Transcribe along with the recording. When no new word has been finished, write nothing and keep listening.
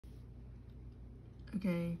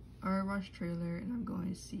Okay, I already watched trailer and I'm going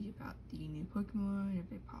to see about the new Pokemon if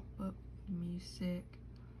they pop up. Music.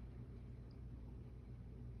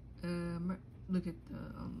 Look at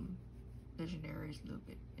the legendaries a little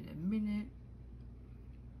bit in a minute.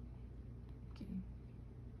 Okay.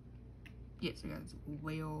 Yes, I got this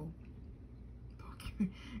whale Pokemon.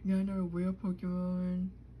 Got another whale Pokemon.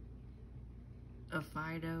 A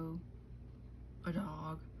Fido. A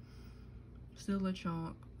dog. Still a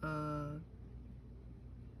chomp.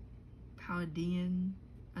 Paladin,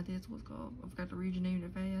 I think that's what it's called. I forgot to read your name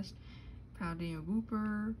that fast. Paladin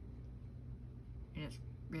Wooper. And it's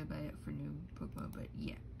real bad for new Pokemon, but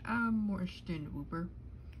yeah, I'm more interested in the Wooper.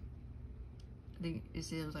 I think it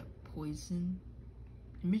said it was like poison.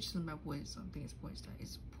 It mentioned something about poison, so I think it's poison type.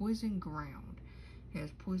 It's poison ground. It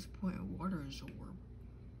has poison point and water absorb.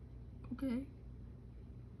 Okay.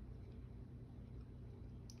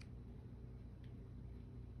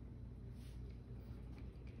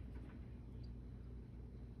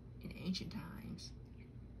 In ancient times.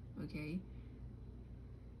 Okay.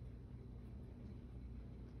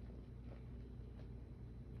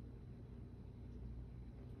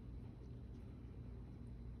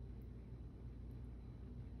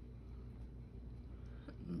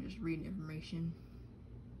 I'm just reading information.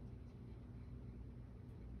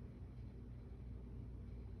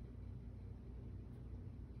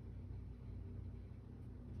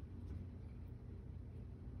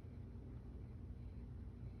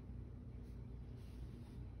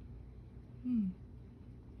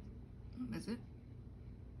 That's it.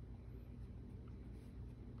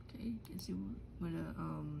 Okay, you can see what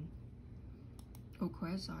a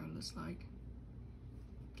Quasar looks like.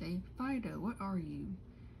 Okay, Fido, what are you?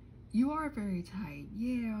 You are fairy type.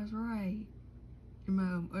 Yeah, I was right. In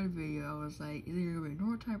my other video, I was like, is it gonna be a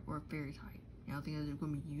normal type or a fairy type? And I think it's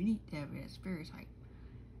gonna be unique to have it as fairy type.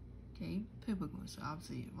 Okay, Pokemon, so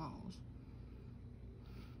obviously it evolves.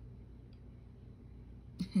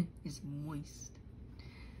 It's moist.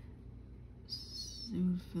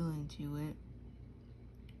 Soothe feeling to it.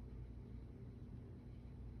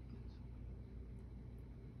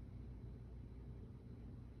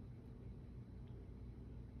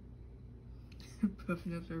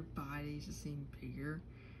 Puffing up their bodies to seem bigger.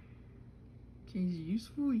 Okay,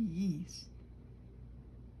 useful yeast.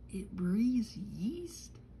 It breathes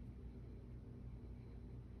yeast?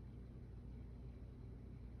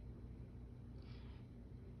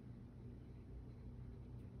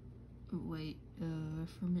 Wait,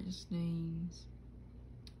 from its names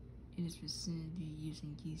in its vicinity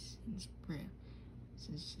using yeast in its breath.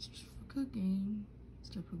 Since it's just for cooking,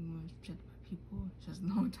 stuff Pokemon is protected by people. It has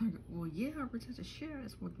long time. Well, yeah, I protect the shit out of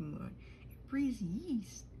this Pokemon. It breathes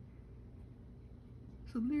yeast.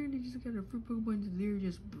 So literally just got a fruit Pokemon that literally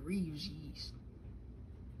just breathes yeast.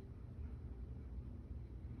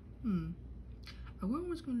 I wonder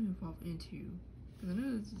what's going to evolve into. Because I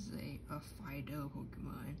know this is a Fido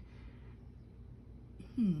Pokemon.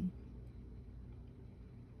 I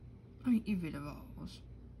mean, if it evolves.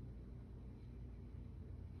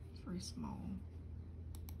 It's very small.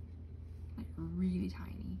 Like, really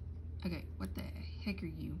tiny. Okay, what the heck are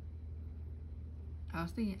you? I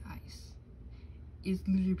was thinking ice. It's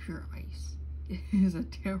literally pure ice. It is a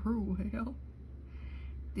terror whale.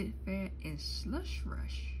 Thick fat and slush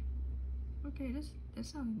rush. Okay, that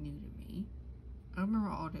sounds new to me. I remember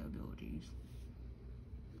all the abilities.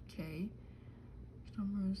 Okay.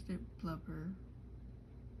 Storm roasted blubber.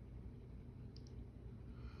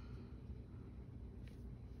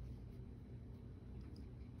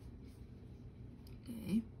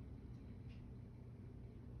 Okay.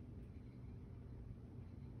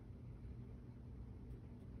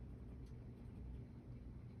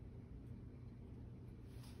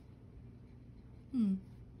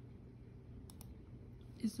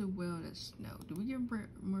 It's a whale that's snow. Do we get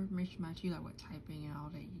more information about you, like what typing and all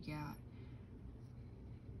that you got?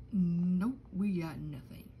 Nope, we got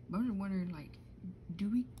nothing. But I'm just wondering, like, do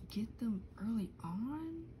we get them early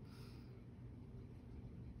on?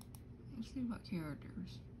 Let's see about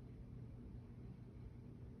characters.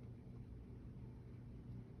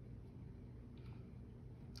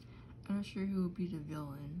 I'm not sure who would be the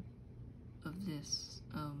villain of this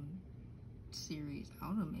series. I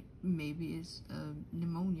don't know, maybe it's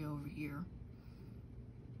pneumonia over here.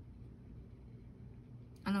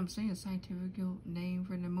 And I'm saying a scientific name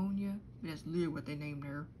for pneumonia, but that's literally what they named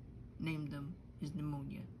them is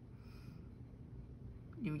pneumonia.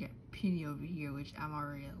 Then we got Penny over here, which I'm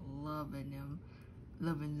already loving them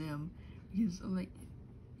because I'm like,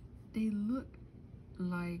 they look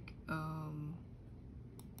like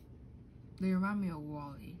they remind me of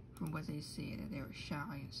Wally from what they said, that they were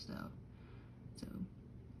shy and stuff. So,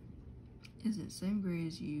 is in the same grade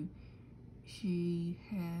as you. She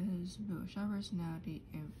has a bit of a shy personality,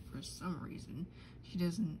 and for some reason, she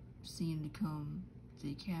doesn't seem to come to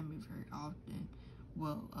the academy very often.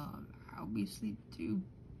 Well, I'll be asleep too.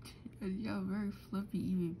 You have a very fluffy,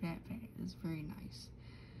 even backpack. It's very nice.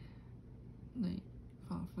 Like,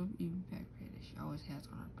 fluffy, even backpack that she always has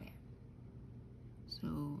on her back.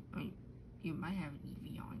 So, I mean, you might have an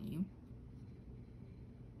EV on you.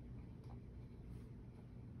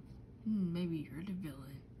 Maybe you're the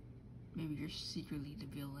villain. Maybe you're secretly the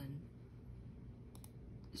villain.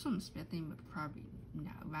 It's what I'm expecting, but probably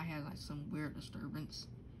not. If I had like some weird disturbance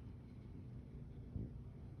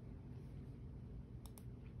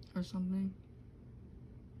or something.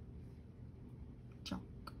 Chalk.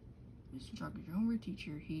 Mr. Chalk is your homework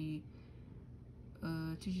teacher. He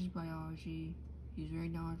teaches biology. He's very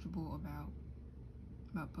knowledgeable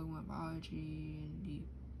about Pokemon biology, and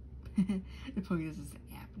the Pokemon is an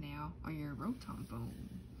app now on your Rotom phone.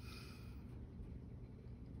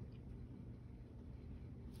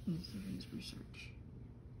 This is his research.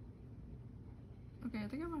 Okay, I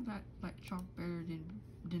think I might like Chalk better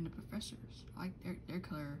than the professors. I like their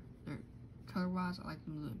color wise. I like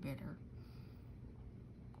them a little better.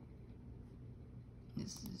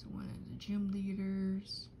 This is one of the gym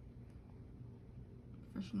leaders.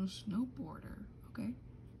 Professional snowboarder. Okay,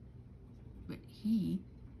 but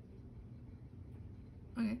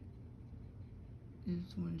okay,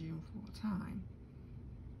 is one gym full time.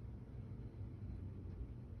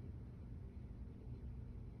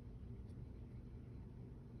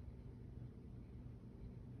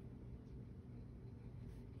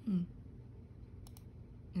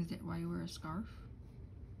 Is that why you wear a scarf?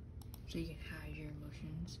 So you can hide your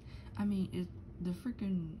emotions. I mean, the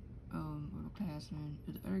freaking classman,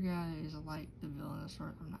 the other guy is like the villain of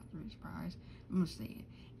sort. I'm not really surprised. I'm gonna say it.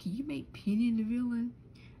 Can you make Penny the villain?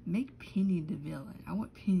 Make Penny the villain. I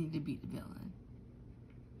want Penny to be the villain.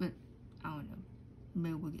 But I don't know.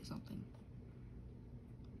 Maybe we'll get something.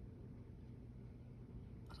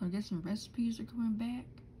 So I guess some recipes are coming back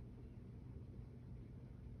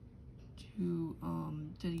to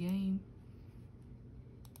the game.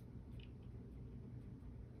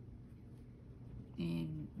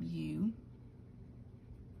 And you,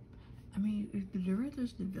 I mean, if the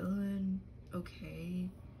director's the villain, okay,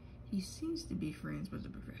 he seems to be friends with the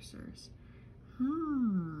professors.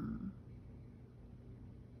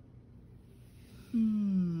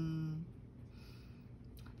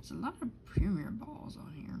 There's a lot of premier balls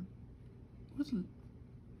on here.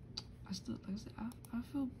 I still, like I said, I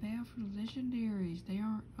feel bad for the legendaries. They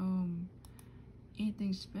aren't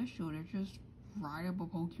anything special. They're just rideable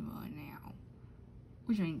Pokemon now.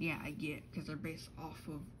 Which, I mean, yeah, I get, because they're based off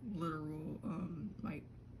of literal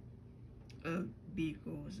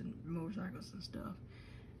vehicles and motorcycles and stuff.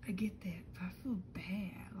 I get that, but I feel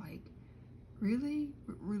bad. Like, really,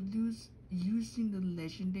 we're using the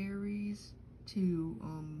legendaries to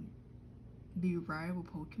be rideable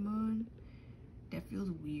Pokemon. That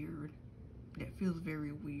feels weird. That feels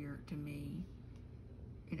very weird to me.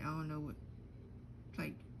 And I don't know what,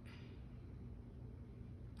 like,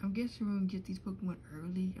 I'm guessing we're gonna get these Pokemon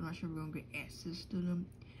early. I'm not sure we're gonna get access to them.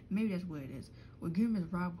 Maybe that's what it is. We'll get them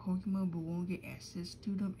as rival Pokemon, but we won't get access to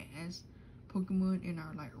them as Pokemon in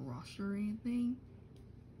our like roster or anything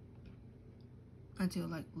until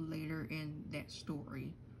like later in that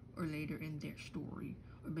story or later in their story.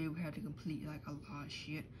 Or maybe we have to complete like a lot of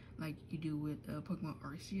shit, like you do with Pokemon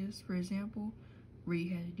Arceus, for example, where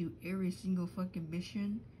you have to do every single fucking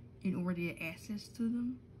mission in order to get access to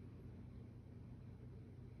them.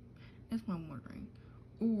 That's what I'm wondering.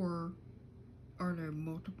 Or are there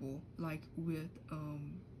multiple, like with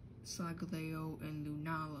Sagaleo and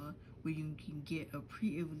Lunala, where you can get a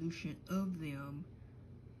pre-evolution of them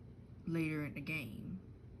later in the game,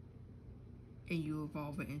 and you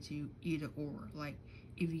evolve it into either or. Like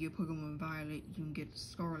if you get Pokemon Violet, you can get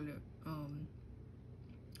Scarlet,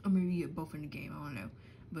 or maybe you get both in the game. I don't know,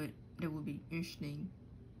 but that would be interesting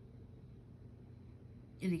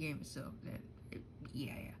in the game itself.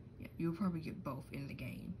 Yeah, you'll probably get both in the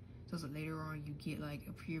game. So later on, you get like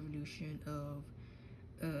a pre-evolution of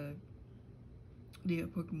the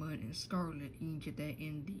Pokemon in Scarlet, and you get that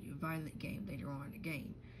in the Violet game later on in the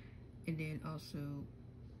game. And then also,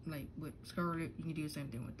 like with Scarlet, you can do the same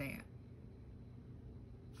thing with that.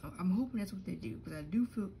 I'm hoping that's what they do, because I do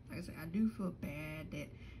feel, like I said, I do feel bad that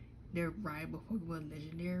they're rival Pokemon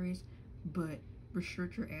legendaries, but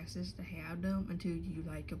restrict your access to have them until you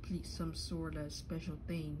like complete some sort of special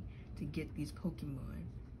thing to get these Pokemon.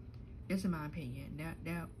 That's in my opinion.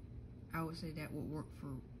 That I would say that would work for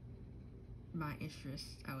my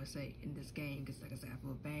interest, I would say, in this game, because like I said, I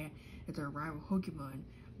feel bad that they're rival Pokemon,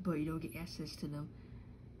 but you don't get access to them,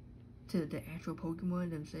 to the actual Pokemon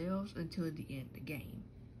themselves, until the end of the game,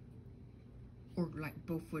 or like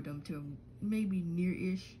both of them to maybe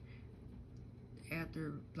near-ish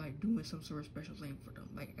after like doing some sort of special thing for them.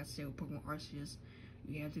 Like I said with Pokemon Arceus,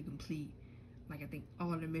 you have to complete like I think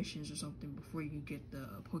all the missions or something before you get the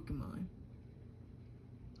Pokemon.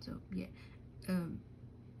 So yeah, and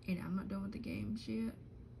I'm not done with the games yet,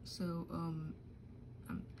 so I'm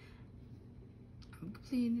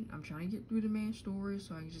completing. I'm trying to get through the main story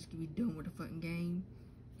so I can just be done with the fucking game,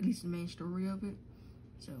 at least the main story of it.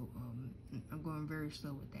 So I'm going very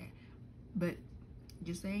slow with that, but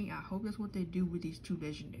just saying, I hope that's what they do with these two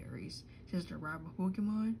legendaries, since they're rival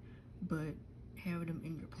Pokemon, but having them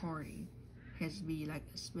in your party has to be like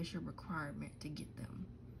a special requirement to get them,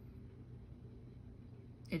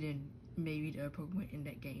 and then maybe the other Pokemon in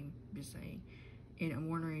that game, just saying. And I'm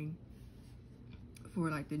wondering, for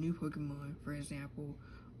like the new Pokemon, for example,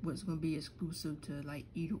 what's going to be exclusive to like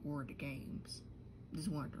either or the games. Just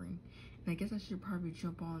wondering. And I guess I should probably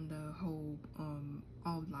jump on the whole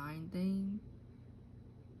online thing,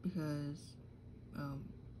 because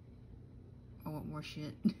I want more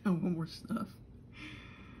shit. I want more stuff.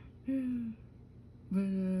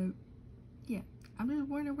 But yeah, I'm just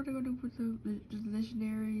wondering what they're gonna do with the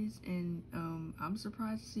legendaries, and I'm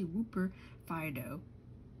surprised to see Wooper Fido,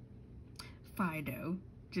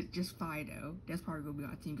 just Fido. That's probably gonna be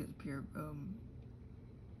on team because it's pure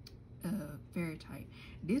fairy type.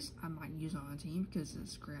 This I might use on a team because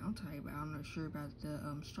it's ground type, but I'm not sure about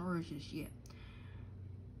the stars just yet.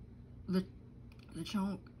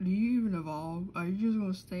 Lechonk, do you even evolve? Are you just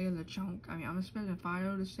gonna stay as Lechonk? I mean, I'm expecting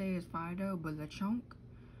Fido to stay as Fido, but Lechonk,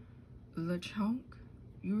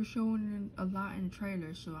 you were showing a lot in the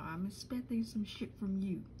trailer, so I'm expecting some shit from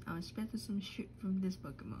you. I'm expecting some shit from this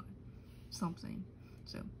Pokemon, something.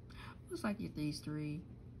 So looks like if these three,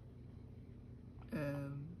 but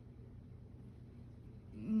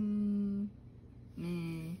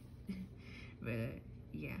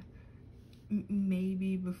yeah.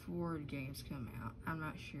 Maybe before the games come out, I'm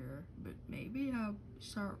not sure, but maybe I'll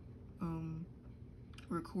start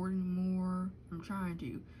recording more. I'm trying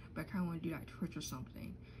to, but I kind of want to do like Twitch or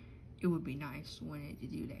something. It would be nice when to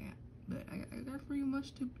do that, but I got pretty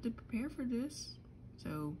much to prepare for this,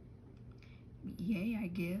 so yay, I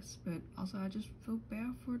guess. But also I just feel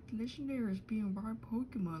bad for the legendaries being rare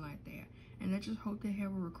Pokemon like that, and I just hope they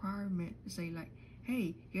have a requirement to say like,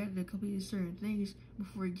 hey, you have to complete certain things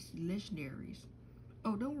before you get to the legendaries.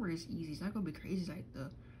 Oh, don't worry, it's easy. It's not gonna be crazy like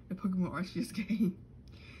the Pokemon Arceus game.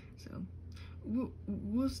 So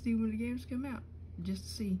we'll see when the games come out, just to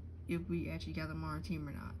see if we actually got them on our team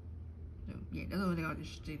or not. So yeah, that's the only thing I'm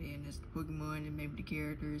interested in is the Pokemon and maybe the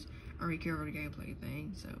characters. I already care about the gameplay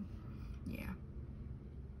thing. So